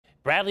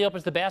Bradley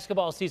opens the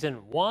basketball season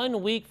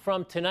 1 week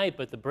from tonight,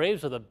 but the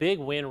Braves with a big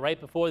win right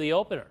before the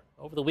opener.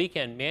 Over the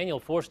weekend, Manual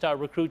four-star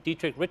recruit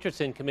Dietrich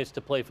Richardson commits to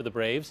play for the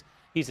Braves.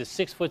 He's a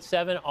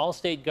 6'7"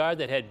 All-State guard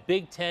that had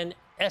Big Ten,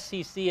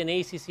 SEC, and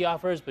ACC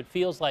offers, but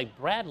feels like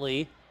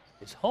Bradley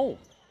is home.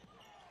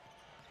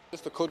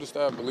 Just the coaching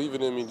staff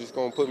believing in me, just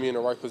going to put me in the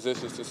right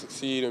positions to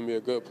succeed and be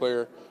a good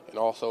player, and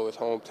also it's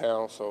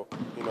hometown. So,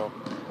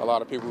 a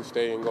lot of people who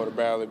stay and go to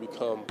Bradley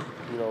become,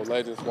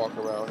 legends walking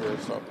around here.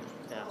 So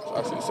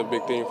actually, it's a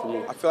big thing for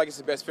me. I feel like it's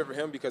the best fit for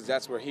him because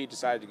that's where he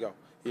decided to go.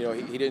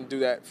 He didn't do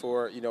that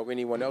for,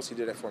 anyone else. He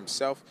did that for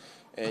himself.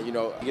 And, he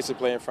gets to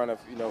play in front of,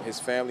 his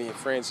family and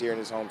friends here in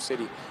his home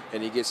city.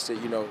 And he gets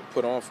to,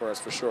 put on for us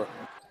for sure.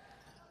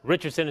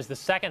 Richardson is the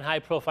second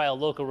high-profile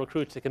local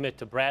recruit to commit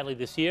to Bradley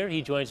this year.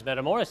 He joins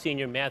Metamora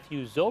senior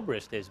Matthew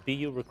Zobrist as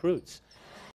BU recruits.